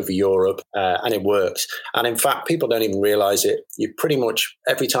 all over Europe, and it works. And in fact, people don't even realize it. You pretty much,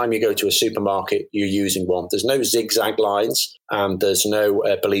 every time you go to a supermarket, you're using one. There's no zigzag lines and there's no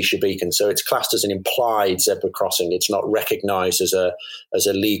Belisha beacon. So it's classed as an implied zebra crossing. It's not recognized as a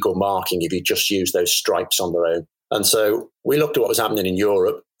legal marking if you just use those stripes on their own. And so we looked at what was happening in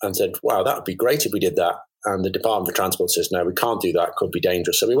Europe and said, wow, that would be great if we did that. And the Department for Transport says, no, we can't do that. It could be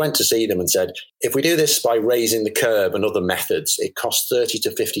dangerous. So we went to see them and said, if we do this by raising the curb and other methods, it costs £30,000 to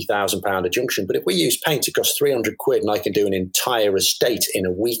 £50,000 a junction. But if we use paint, it costs £300 and I can do an entire estate in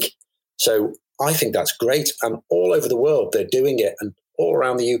a week. So I think that's great. And all over the world, they're doing it. And all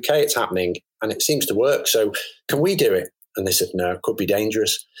around the UK, it's happening. And it seems to work. So can we do it? And they said, no, it could be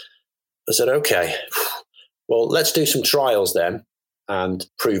dangerous. I said, okay, well, let's do some trials then and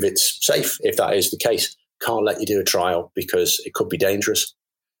prove it's safe if that is the case. Can't let you do a trial because it could be dangerous.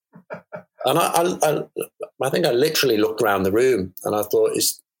 And I think I literally looked around the room and I thought,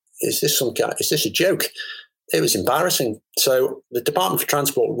 is this a joke? It was embarrassing. So the Department for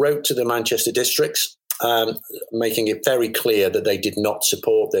Transport wrote to the Manchester districts, making it very clear that they did not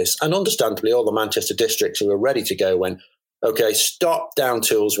support this. And understandably, all the Manchester districts who were ready to go went, okay, stop, down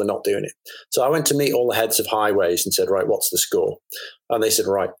tools, we're not doing it. So I went to meet all the heads of highways and said, right, what's the score? And they said,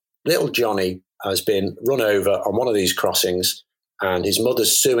 right, little Johnny has been run over on one of these crossings and his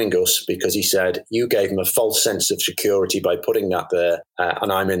mother's suing us because he said, you gave him a false sense of security by putting that there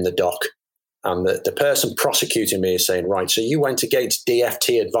and I'm in the dock. And the person prosecuting me is saying, right, so you went against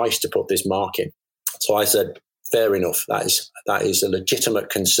DFT advice to put this mark in. So I said, fair enough. That is a legitimate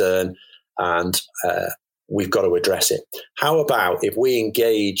concern and we've got to address it. How about if we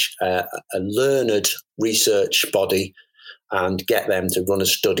engage a learned research body and get them to run a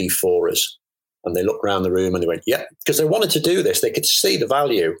study for us? And they looked around the room and they went, yeah, because they wanted to do this. They could see the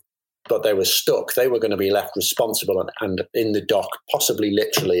value, but they were stuck. They were going to be left responsible and in the dock, possibly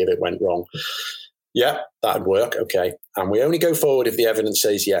literally if it went wrong. Yeah, that'd work. Okay. And we only go forward if the evidence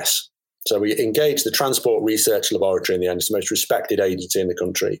says yes. So we engaged the Transport Research Laboratory in the end. It's the most respected agency in the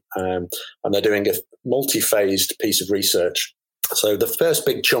country. And they're doing a multi-phased piece of research. So the first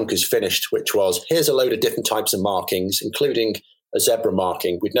big chunk is finished, which was, here's a load of different types of markings, including a zebra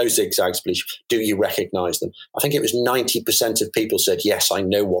marking with no zigzags, please. Do you recognize them? I think it was 90% of people said, yes, I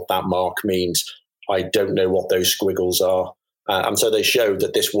know what that mark means. I don't know what those squiggles are. And so they showed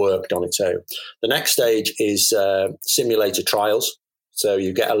that this worked on its own. The next stage is simulator trials. So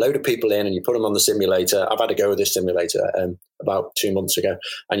you get a load of people in and you put them on the simulator. I've had a go with this simulator about 2 months ago.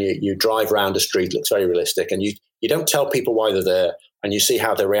 And you drive around a street, looks very realistic. And you don't tell people why they're there and you see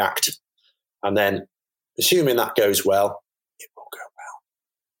how they react. And then assuming that goes well,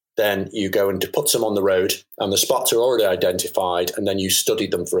 then you go and put some on the road and the spots are already identified and then you studied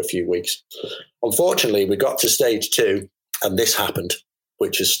them for a few weeks. Unfortunately, we got to stage 2 and this happened,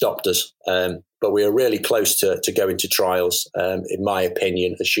 which has stopped us. But we are really close to going to trials, in my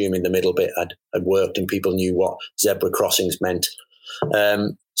opinion, assuming the middle bit had worked and people knew what zebra crossings meant.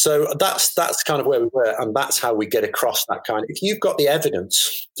 So that's kind of where we were, and that's how we get across that kind of, if you've got the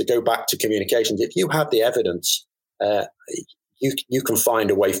evidence, to go back to communications, if you have the evidence, you can find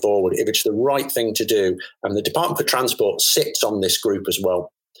a way forward if it's the right thing to do. And the Department for Transport sits on this group as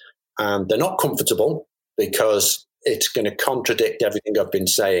well. And they're not comfortable because it's going to contradict everything I've been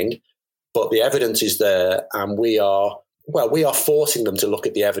saying, but the evidence is there. And we are forcing them to look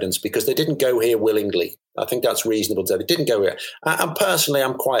at the evidence because they didn't go here willingly. I think that's reasonable to say. They didn't go here. And personally,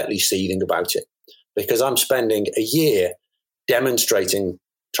 I'm quietly seething about it because I'm spending a year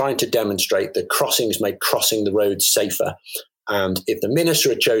trying to demonstrate that crossings make crossing the road safer. And if the minister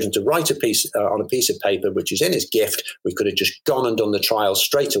had chosen to write on a piece of paper, which is in his gift, we could have just gone and done the trial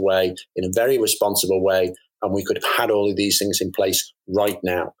straight away in a very responsible way, and we could have had all of these things in place right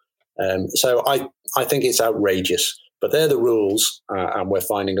now. So I think it's outrageous, but they're the rules, and we're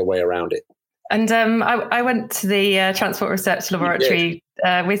finding a way around it. And I went to the Transport Research Laboratory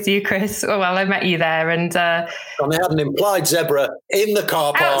with you, Chris. Well, I met you there. And they had an implied zebra in the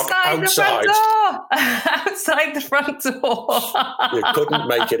car park outside. Outside the front door. You couldn't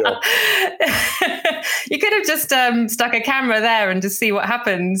make it up. You could have just stuck a camera there and just see what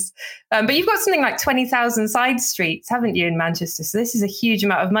happens. But you've got something like 20,000 side streets, haven't you, in Manchester? So this is a huge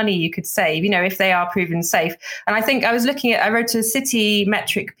amount of money you could save, if they are proven safe. And I think I wrote a city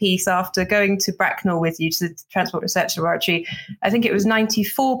metric piece after going to Bracknell with you to the Transport Research Laboratory. I think it was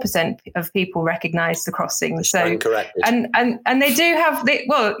 94% of people recognise the crossings. So correct. And they do have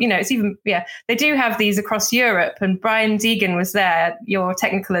they do have these across Europe. And Brian Deegan was there, your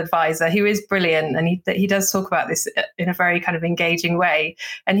technical advisor, who is brilliant, and he does talk about this in a very kind of engaging way.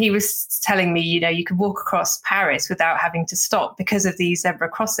 And he was telling me, you could walk across Paris without having to stop because of these zebra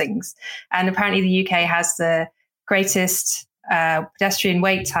crossings. And apparently the UK has the greatest pedestrian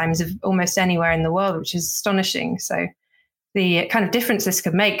wait times of almost anywhere in the world, which is astonishing. So the kind of difference this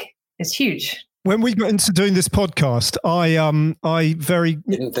could make is huge. When we got into doing this podcast, I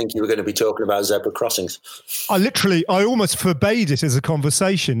didn't think you were going to be talking about zebra crossings. I almost forbade it as a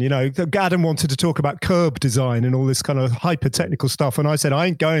conversation. Adam wanted to talk about curb design and all this kind of hyper technical stuff, and I said I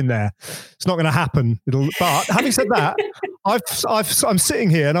ain't going there. It's not going to happen. But having said that, I'm sitting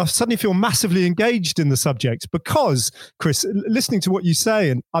here and I suddenly feel massively engaged in the subject because, Chris, listening to what you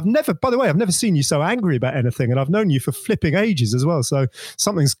say, and I've never seen you so angry about anything, and I've known you for flipping ages as well. So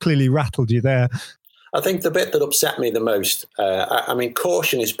something's clearly rattled you there. I think the bit that upset me the most,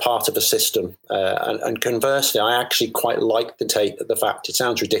 caution is part of a system. And conversely, I actually quite like the fact, it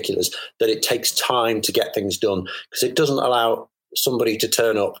sounds ridiculous, that it takes time to get things done, because it doesn't allow somebody to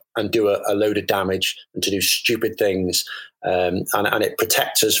turn up and do a load of damage and to do stupid things. And it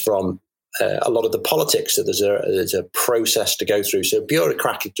protects us from a lot of the politics, that there's a process to go through. So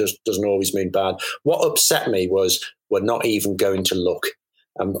bureaucratic just doesn't always mean bad. What upset me was we're not even going to look.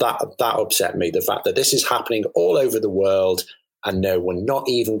 And that upset me, the fact that this is happening all over the world, and no, we're not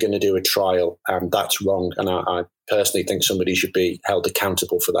even going to do a trial, and that's wrong. And I personally think somebody should be held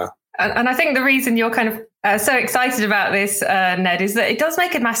accountable for that. And I think the reason you're kind of so excited about this, Ned, is that it does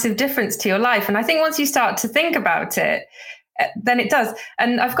make a massive difference to your life. And I think once you start to think about it, then it does.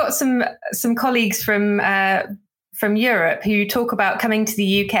 And I've got some colleagues from Europe who talk about coming to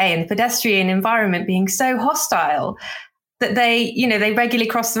the UK and the pedestrian environment being so hostile that they regularly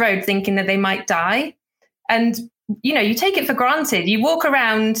cross the road thinking that they might die. And, you take it for granted. You walk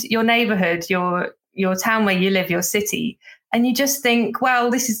around your neighborhood, your town where you live, your city, and you just think, well,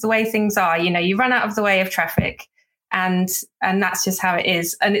 this is the way things are. You run out of the way of traffic, and that's just how it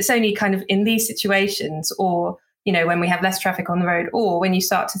is. And it's only kind of in these situations, or, when we have less traffic on the road, or when you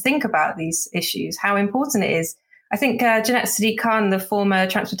start to think about these issues, how important it is. I think Jeanette Sadiq-Khan, the former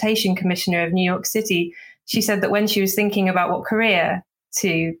transportation commissioner of New York City, she said that when she was thinking about what career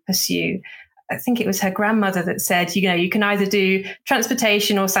to pursue, I think it was her grandmother that said, you can either do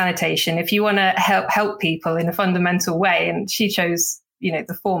transportation or sanitation if you want to help people in a fundamental way. And she chose,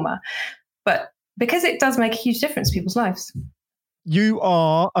 the former. But because it does make a huge difference to people's lives. You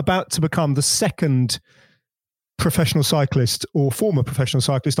are about to become the second professional cyclist or former professional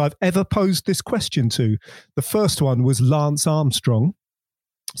cyclist I've ever posed this question to. The first one was Lance Armstrong.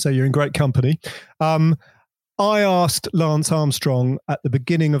 So you're in great company. I asked Lance Armstrong at the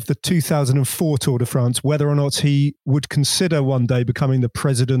beginning of the 2004 Tour de France whether or not he would consider one day becoming the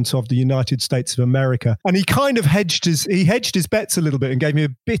president of the United States of America. And he kind of hedged his bets a little bit and gave me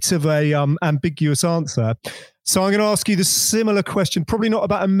a bit of a ambiguous answer. So I'm going to ask you the similar question, probably not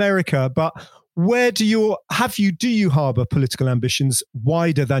about America, but do you harbour political ambitions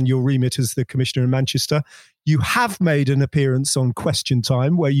wider than your remit as the commissioner in Manchester? You have made an appearance on Question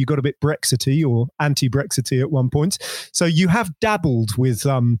Time where you got a bit Brexity or anti-Brexity at one point. So you have dabbled with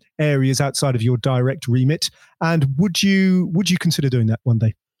areas outside of your direct remit. And would you consider doing that one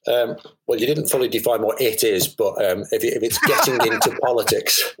day? Well, you didn't fully define what it is, but if it's getting into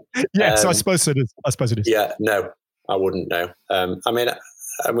politics. Yes, I suppose it is. Yeah, no, I wouldn't know.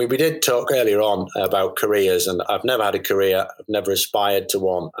 We did talk earlier on about careers, and I've never had a career. I've never aspired to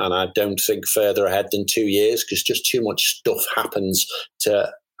one, and I don't think further ahead than 2 years, because just too much stuff happens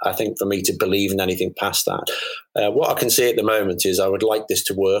I think, for me to believe in anything past that. What I can see at the moment is I would like this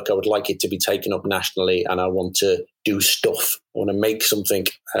to work. I would like it to be taken up nationally, and I want to do stuff. I want to make something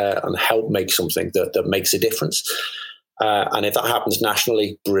and help make something that makes a difference. And if that happens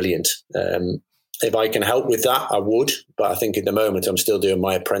nationally, brilliant. If I can help with that, I would. But I think at the moment, I'm still doing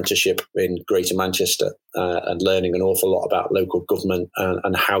my apprenticeship in Greater Manchester and learning an awful lot about local government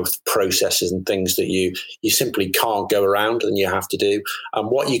and health processes and things that you simply can't go around and you have to do. And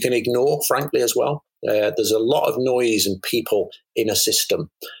what you can ignore, frankly, as well. There's a lot of noise and people in a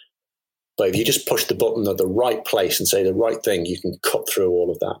system. But if you just push the button at the right place and say the right thing, you can cut through all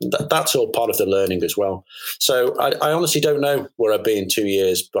of that. That's all part of the learning as well. So I honestly don't know where I'll be in 2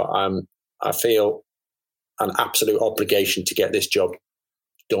 years, but I feel an absolute obligation to get this job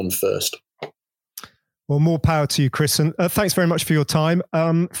done first. Well, more power to you, Chris. And thanks very much for your time.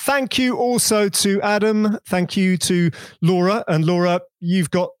 Thank you also to Adam. Thank you to Laura. And Laura,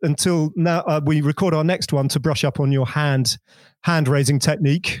 you've got until now, we record our next one, to brush up on your hand-raising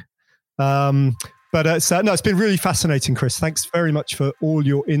technique. It's been really fascinating, Chris. Thanks very much for all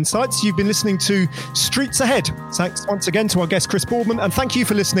your insights. You've been listening to Streets Ahead. Thanks once again to our guest, Chris Boardman, and thank you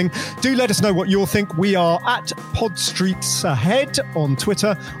for listening. Do let us know what you think. We are at PodStreetsAhead on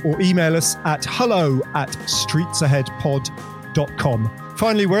Twitter, or email us at hello@streetsaheadpod.com.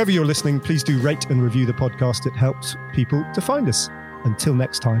 Finally, wherever you're listening, please do rate and review the podcast. It helps people to find us. Until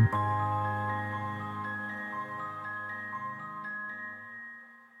next time.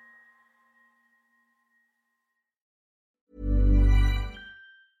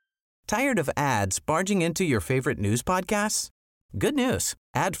 Tired of ads barging into your favorite news podcasts? Good news.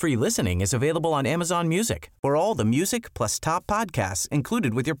 Ad-free listening is available on Amazon Music for all the music plus top podcasts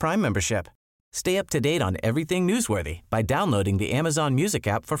included with your Prime membership. Stay up to date on everything newsworthy by downloading the Amazon Music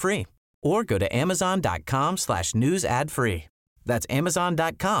app for free, or go to amazon.com/news ad free. That's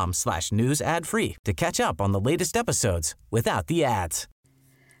amazon.com/news ad free to catch up on the latest episodes without the ads.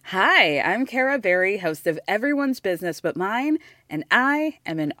 Hi, I'm Kara Berry, host of Everyone's Business But Mine, and I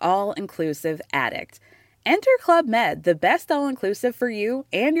am an all-inclusive addict. Enter Club Med, the best all-inclusive for you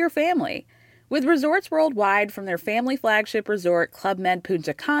and your family. With resorts worldwide, from their family flagship resort, Club Med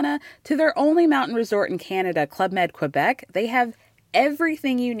Punta Cana, to their only mountain resort in Canada, Club Med Quebec, they have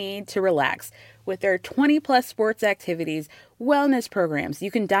everything you need to relax. With their 20-plus sports activities, wellness programs,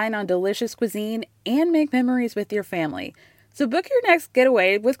 you can dine on delicious cuisine and make memories with your family. So book your next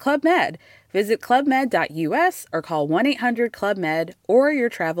getaway with Club Med. Visit clubmed.us or call 1-800-CLUB-MED or your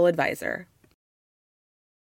travel advisor.